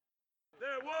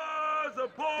There was a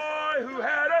boy who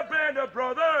had a band of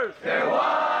brothers. There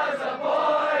was a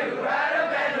boy who had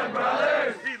a band of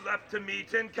brothers. He left to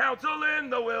meet in council in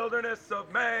the wilderness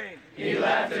of Maine. He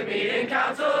left to meet in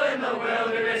council in the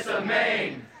wilderness of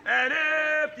Maine. And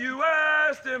if you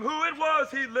asked him who it was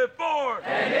he lived for,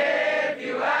 And if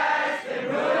you asked him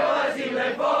who it was he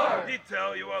lived for, he'd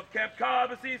tell you of Camp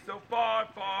Cobbossee so far,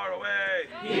 far away.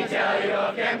 he'd tell you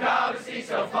of Camp Cobbossee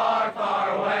so far,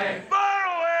 far away. Far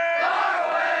away! Far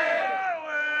away! Far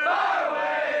away! Far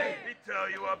away! He'd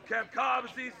tell you of Camp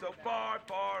Cobbossee so far,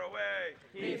 far away.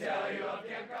 He'd tell you of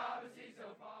Camp Cobbossee so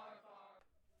far, far.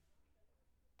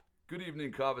 Good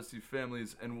evening, Cobbossee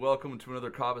families, and welcome to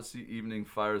another Cobbossee Evening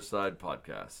Fireside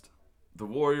Podcast. The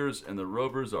Warriors and the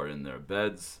Rovers are in their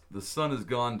beds, the sun has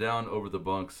gone down over the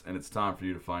bunks, and it's time for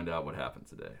you to find out what happened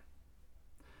today.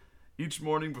 Each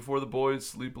morning before the boys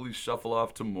sleepily shuffle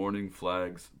off to morning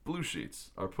flags, blue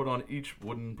sheets are put on each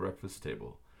wooden breakfast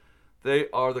table. They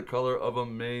are the color of a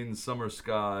Maine summer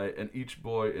sky, and each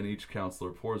boy and each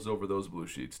counselor pours over those blue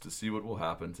sheets to see what will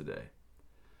happen today.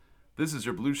 This is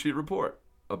your Blue Sheet Report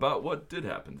about what did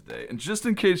happen today. And just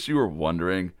in case you were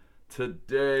wondering,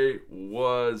 today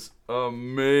was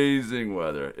amazing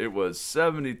weather. It was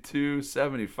 72,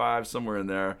 75, somewhere in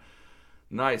there.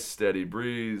 Nice steady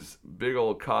breeze, big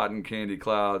old cotton candy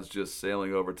clouds just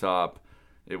sailing over top.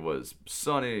 It was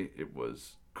sunny, it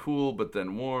was cool but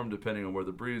then warm depending on where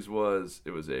the breeze was.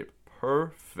 It was a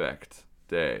perfect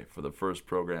day for the first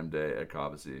program day at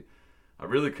Cobbossee. I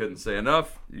really couldn't say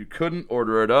enough. You couldn't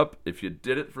order it up if you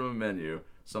did it from a menu.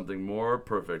 Something more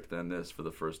perfect than this for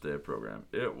the first day of program.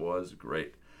 It was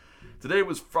great. Today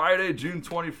was Friday, June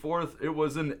 24th. It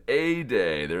was an A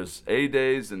day. There's A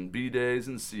days and B days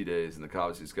and C days in the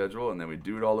Cobbossee schedule, and then we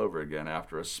do it all over again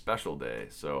after a special day.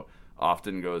 So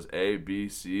often goes A, B,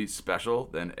 C, special,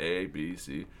 then A, B,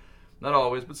 C. Not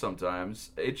always, but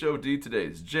sometimes. HOD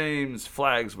today's James.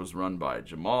 Flags was run by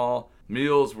Jamal.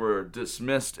 Meals were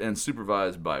dismissed and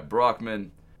supervised by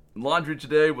Brockman. Laundry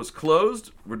today was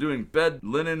closed. We're doing bed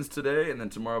linens today, and then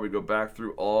tomorrow we go back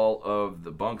through all of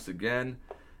the bunks again.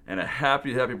 And a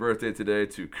happy birthday today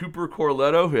to Cooper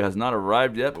Corletto, who has not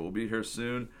arrived yet, but will be here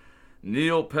soon.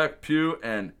 Neil Peck Pugh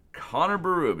and Connor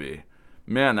Berube.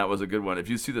 Man, that was a good one. If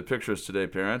you see the pictures today,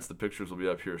 parents, the pictures will be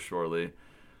up here shortly.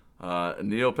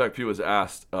 Neil Peck Pugh was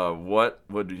asked what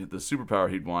would the superpower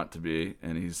he'd want to be,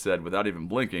 and he said, without even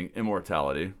blinking,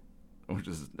 immortality, which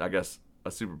is, I guess, a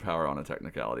superpower on a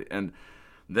technicality. And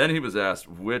then he was asked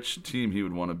which team he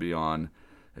would want to be on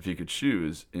if he could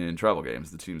choose in travel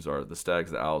games. The teams are the Stags,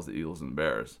 the Owls, the Eagles, and the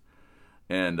Bears.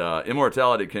 And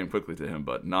immortality came quickly to him,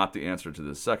 but not the answer to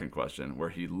the second question, where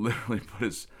he literally put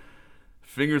his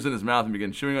fingers in his mouth and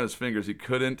began chewing on his fingers. He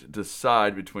couldn't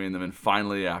decide between them, and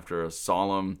finally, after a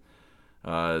solemn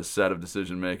set of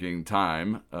decision-making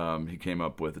time, he came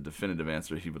up with a definitive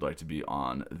answer. He would like to be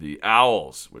on the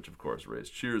Owls, which, of course,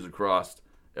 raised cheers across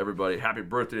everybody. Happy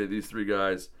birthday to these three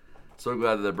guys. So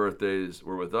glad that their birthdays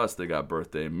were with us. They got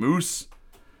birthday mousse,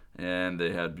 and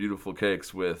they had beautiful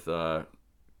cakes with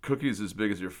cookies as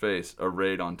big as your face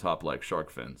arrayed on top like shark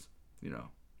fins. You know,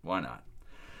 why not?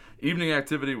 Evening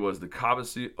activity was the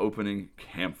Cobbossee opening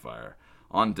campfire.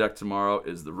 On deck tomorrow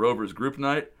is the Rovers group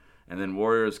night, and then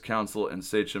Warriors, Council, and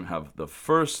Sachem have the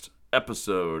first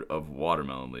episode of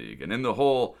Watermelon League. And in the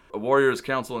whole, Warriors,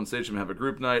 Council, and Sachem have a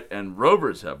group night, and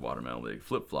Rovers have Watermelon League,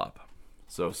 flip-flop.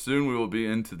 So soon we will be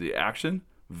into the action.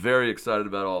 Very excited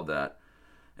about all of that.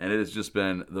 And it has just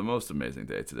been the most amazing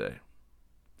day today.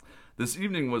 This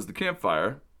evening was the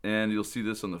campfire, and you'll see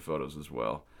this on the photos as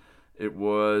well. It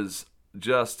was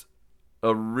just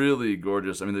a really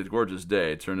gorgeous, the gorgeous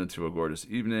day turned into a gorgeous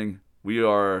evening. We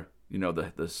are,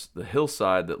 the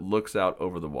hillside that looks out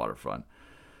over the waterfront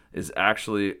is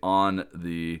actually on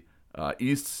the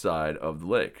east side of the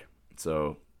lake.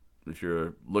 So if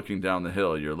you're looking down the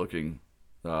hill, you're looking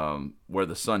where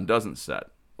the sun doesn't set.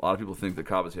 A lot of people think that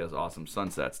Cobbossee has awesome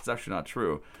sunsets. It's actually not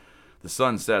true. The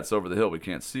sun sets over the hill. We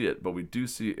can't see it, but we do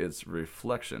see its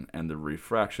reflection and the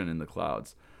refraction in the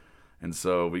clouds. And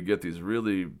so we get these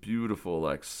really beautiful,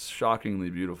 like shockingly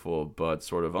beautiful, but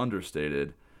sort of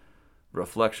understated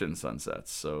reflection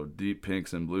sunsets. So deep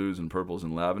pinks and blues and purples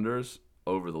and lavenders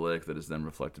over the lake that is then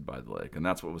reflected by the lake. And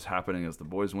that's what was happening as the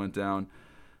boys went down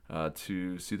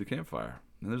to see the campfire.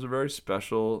 And there's a very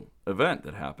special event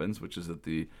that happens, which is that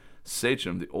the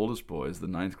Sachem, the oldest boys, the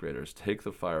 9th graders, take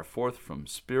the fire forth from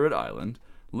Spirit Island,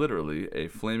 literally a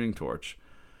flaming torch,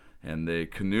 and they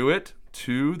canoe it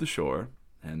to the shore.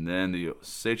 And then the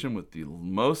Sachem with the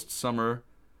most summer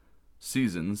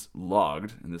seasons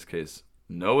logged, in this case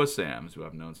Noah Sams, who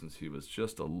I've known since he was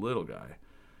just a little guy,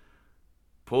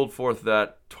 pulled forth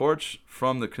that torch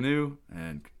from the canoe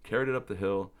and carried it up the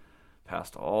hill,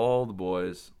 past all the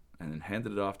boys, and then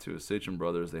handed it off to his Sachem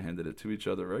brothers. They handed it to each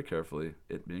other very carefully,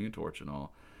 it being a torch and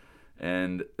all.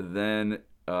 And then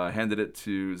handed it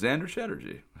to Xander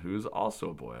Chatterjee, who's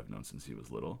also a boy I've known since he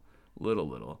was little.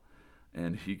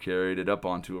 And he carried it up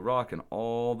onto a rock, and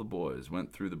all the boys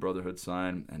went through the Brotherhood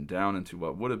sign and down into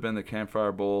what would have been the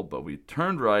campfire bowl, but we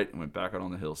turned right and went back out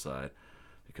on the hillside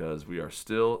because we are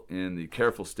still in the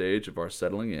careful stage of our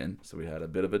settling in. So we had a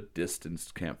bit of a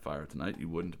distanced campfire tonight. You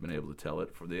wouldn't have been able to tell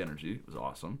it for the energy. It was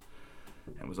awesome.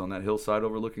 And it was on that hillside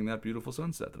overlooking that beautiful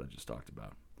sunset that I just talked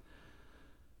about.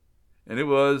 And it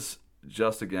was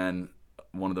just, again,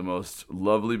 one of the most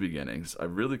lovely beginnings. I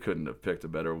really couldn't have picked a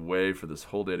better way for this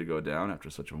whole day to go down after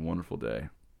such a wonderful day.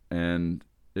 And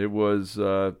it was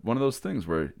one of those things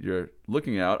where you're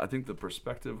looking out. I think the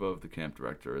perspective of the camp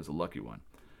director is a lucky one.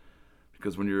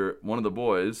 Because when you're one of the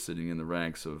boys sitting in the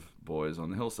ranks of boys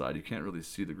on the hillside, you can't really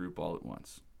see the group all at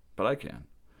once. But I can.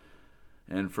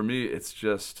 And for me, it's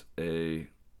just a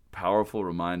powerful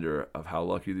reminder of how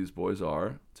lucky these boys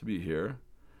are to be here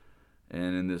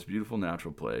and in this beautiful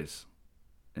natural place.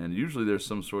 And usually there's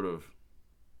some sort of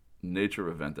nature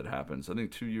event that happens. I think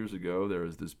 2 years ago, there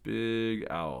was this big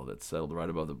owl that settled right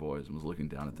above the boys and was looking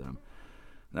down at them.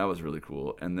 And that was really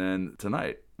cool. And then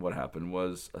tonight, what happened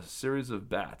was a series of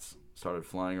bats started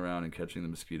flying around and catching the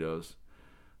mosquitoes,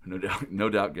 no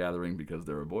doubt gathering because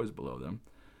there were boys below them,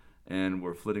 and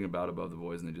were flitting about above the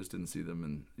boys, and they just didn't see them.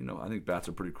 And, I think bats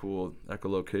are pretty cool,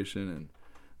 echolocation and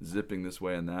zipping this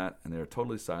way and that, and they were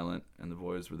totally silent, and the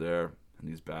boys were there, and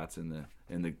these bats in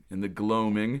the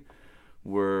gloaming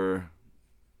were,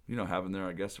 having their,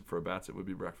 I guess for bats it would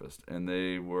be breakfast, and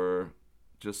they were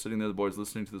just sitting there, the boys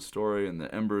listening to the story, and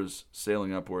the embers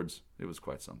sailing upwards. It was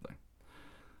quite something.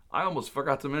 I almost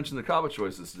forgot to mention the Cobba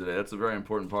choices today. That's a very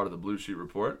important part of the Blue Sheet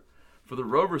Report. For the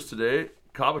Rovers today,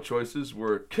 Cobba choices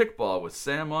were kickball with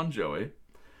Sam on Joey.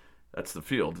 That's the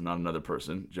field, not another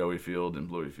person. Joey Field and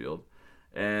Bluey Field.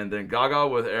 And then Gaga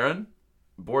with Aaron.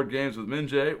 Board games with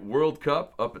Minjay. World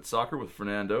Cup up at soccer with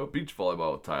Fernando. Beach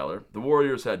volleyball with Tyler. The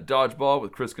Warriors had dodgeball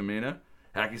with Chris Kamina.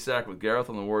 Hacky sack with Gareth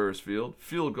on the Warriors field.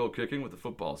 Field goal kicking with the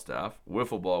football staff.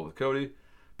 Wiffle ball with Cody.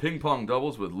 Ping pong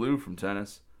doubles with Lou from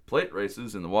tennis. Plate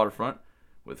races in the waterfront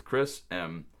with Chris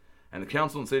M. And the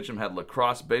council in Sachem had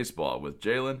lacrosse baseball with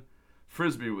Jalen,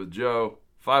 frisbee with Joe,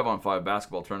 5-on-5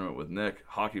 basketball tournament with Nick,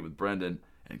 hockey with Brendan,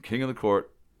 and king of the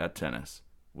court at tennis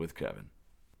with Kevin.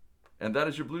 And that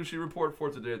is your Blue Sheet Report for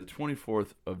today, the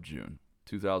 24th of June,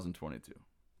 2022.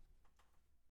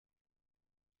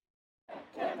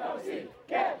 Cobbossee,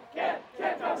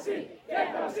 Cobbossee,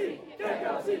 Cobbossee,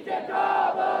 Cobbossee,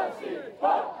 Cobbossee,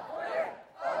 ho!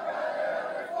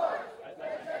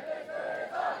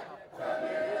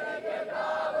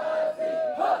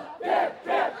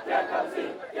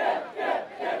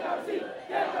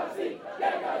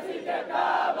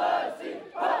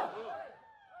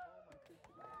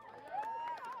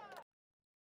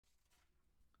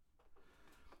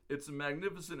 It's a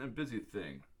magnificent and busy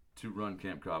thing to run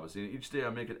Camp Cobbossee, and each day I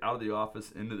make it out of the office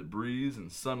into the breeze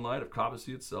and sunlight of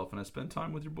Cobbossee itself, and I spend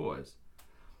time with your boys.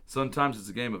 Sometimes it's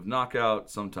a game of knockout,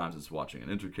 sometimes it's watching an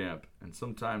intercamp, and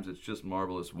sometimes it's just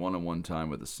marvelous one-on-one time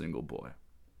with a single boy.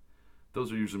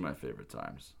 Those are usually my favorite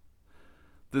times.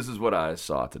 This is what I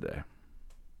saw today.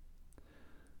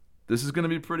 This is going to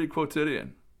be pretty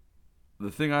quotidian.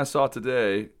 The thing I saw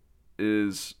today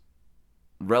is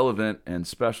relevant and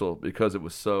special because it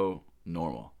was so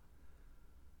normal.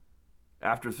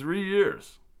 After 3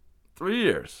 years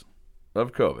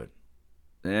of COVID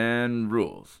and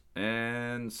rules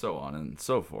and so on and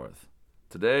so forth,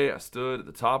 today I stood at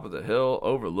the top of the hill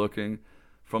overlooking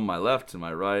from my left to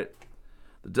my right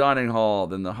the dining hall,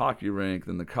 then the hockey rink,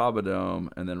 then the Cobba Dome,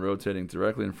 and then rotating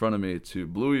directly in front of me to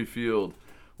Bluey Field,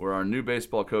 where our new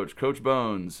baseball coach, Coach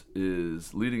Bones,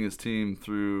 is leading his team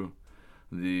through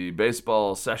the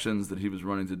baseball sessions that he was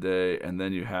running today. And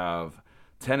then you have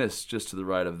tennis just to the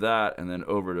right of that, and then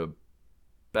over to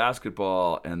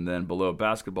basketball, and then below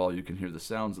basketball you can hear the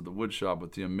sounds of the wood shop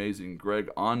with the amazing Greg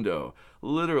Ondo,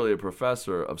 literally a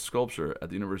professor of sculpture at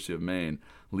the University of Maine,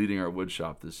 leading our wood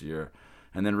shop this year.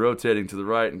 And then rotating to the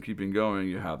right and keeping going,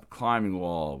 you have the climbing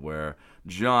wall where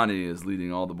Johnny is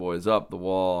leading all the boys up the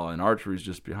wall, and archery's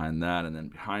just behind that, and then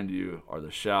behind you are the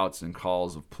shouts and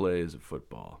calls of plays of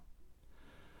football.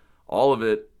 All of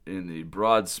it in the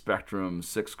broad spectrum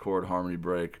 6-chord harmony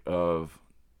break of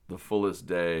the fullest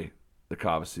day the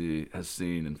Cobbossee has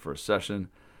seen in first session,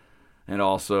 and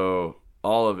also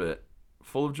all of it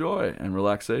full of joy and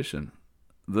relaxation.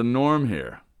 The norm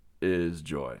here is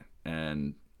joy,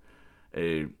 and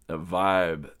a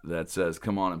vibe that says,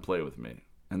 come on and play with me.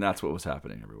 And that's what was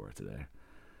happening everywhere today.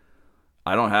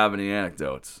 I don't have any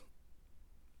anecdotes.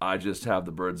 I just have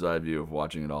the bird's eye view of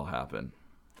watching it all happen.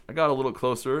 I got a little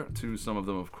closer to some of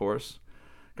them, of course.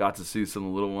 Got to see some of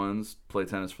the little ones play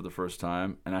tennis for the first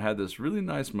time. And I had this really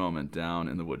nice moment down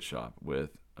in the wood shop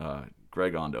with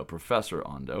Greg Ondo, Professor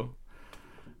Ondo.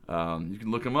 You can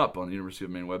look him up on the University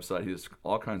of Maine website. He has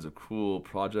all kinds of cool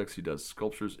projects. He does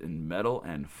sculptures in metal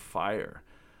and fire.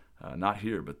 Not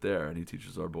here, but there. And he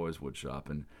teaches our boys woodshop.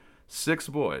 And 6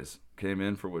 boys came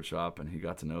in for woodshop, and he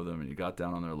got to know them, and he got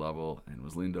down on their level and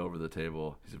was leaned over the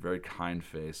table. He's a very kind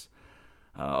face,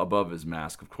 above his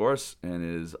mask, of course, and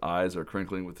his eyes are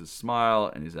crinkling with his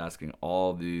smile, and he's asking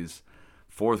all these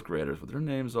 4th graders what their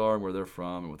names are and where they're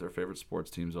from and what their favorite sports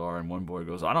teams are. And one boy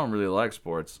goes, I don't really like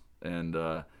sports. And,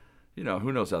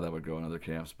 who knows how that would go in other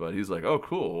camps. But he's like, oh,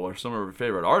 cool. What are some of your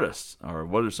favorite artists? Or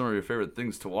what are some of your favorite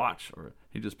things to watch? Or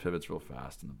he just pivots real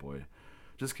fast, and the boy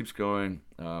just keeps going.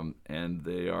 And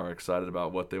they are excited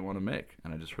about what they want to make.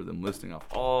 And I just heard them listing off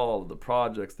all of the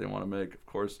projects they want to make. Of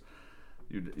course,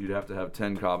 you'd have to have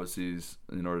 10 Cobbosees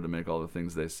in order to make all the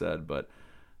things they said. But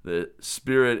the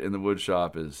spirit in the wood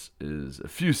shop is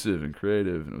effusive and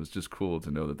creative, and it was just cool to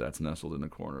know that that's nestled in the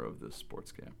corner of this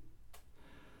sports game.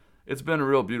 It's been a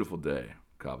real beautiful day,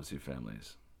 Cobbossee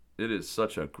families. It is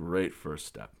such a great first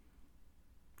step.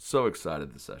 So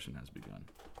excited the session has begun.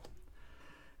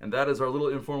 And that is our little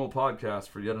informal podcast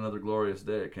for yet another glorious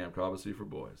day at Camp Cobbossee for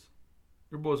boys.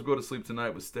 Your boys will go to sleep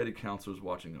tonight with steady counselors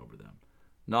watching over them,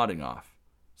 nodding off,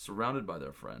 surrounded by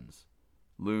their friends,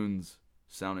 loons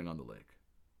sounding on the lake.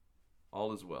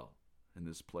 All is well in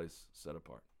this place set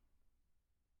apart.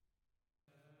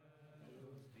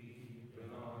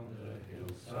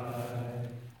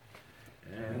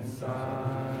 And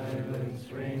silence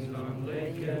reigns on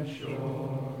lake and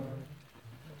shore.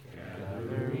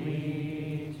 Gather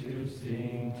we to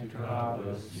sing to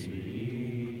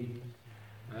Cobbossee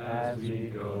as we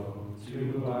go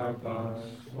to our bunks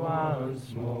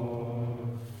once more.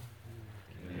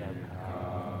 Dear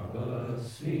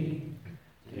Cobbossee,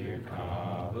 dear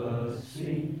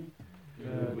Cobbossee,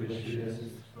 good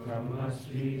wishes from us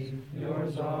be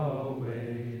yours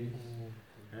always.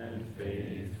 And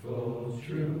faithful,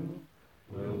 true,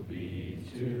 will be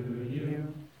to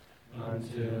you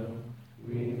until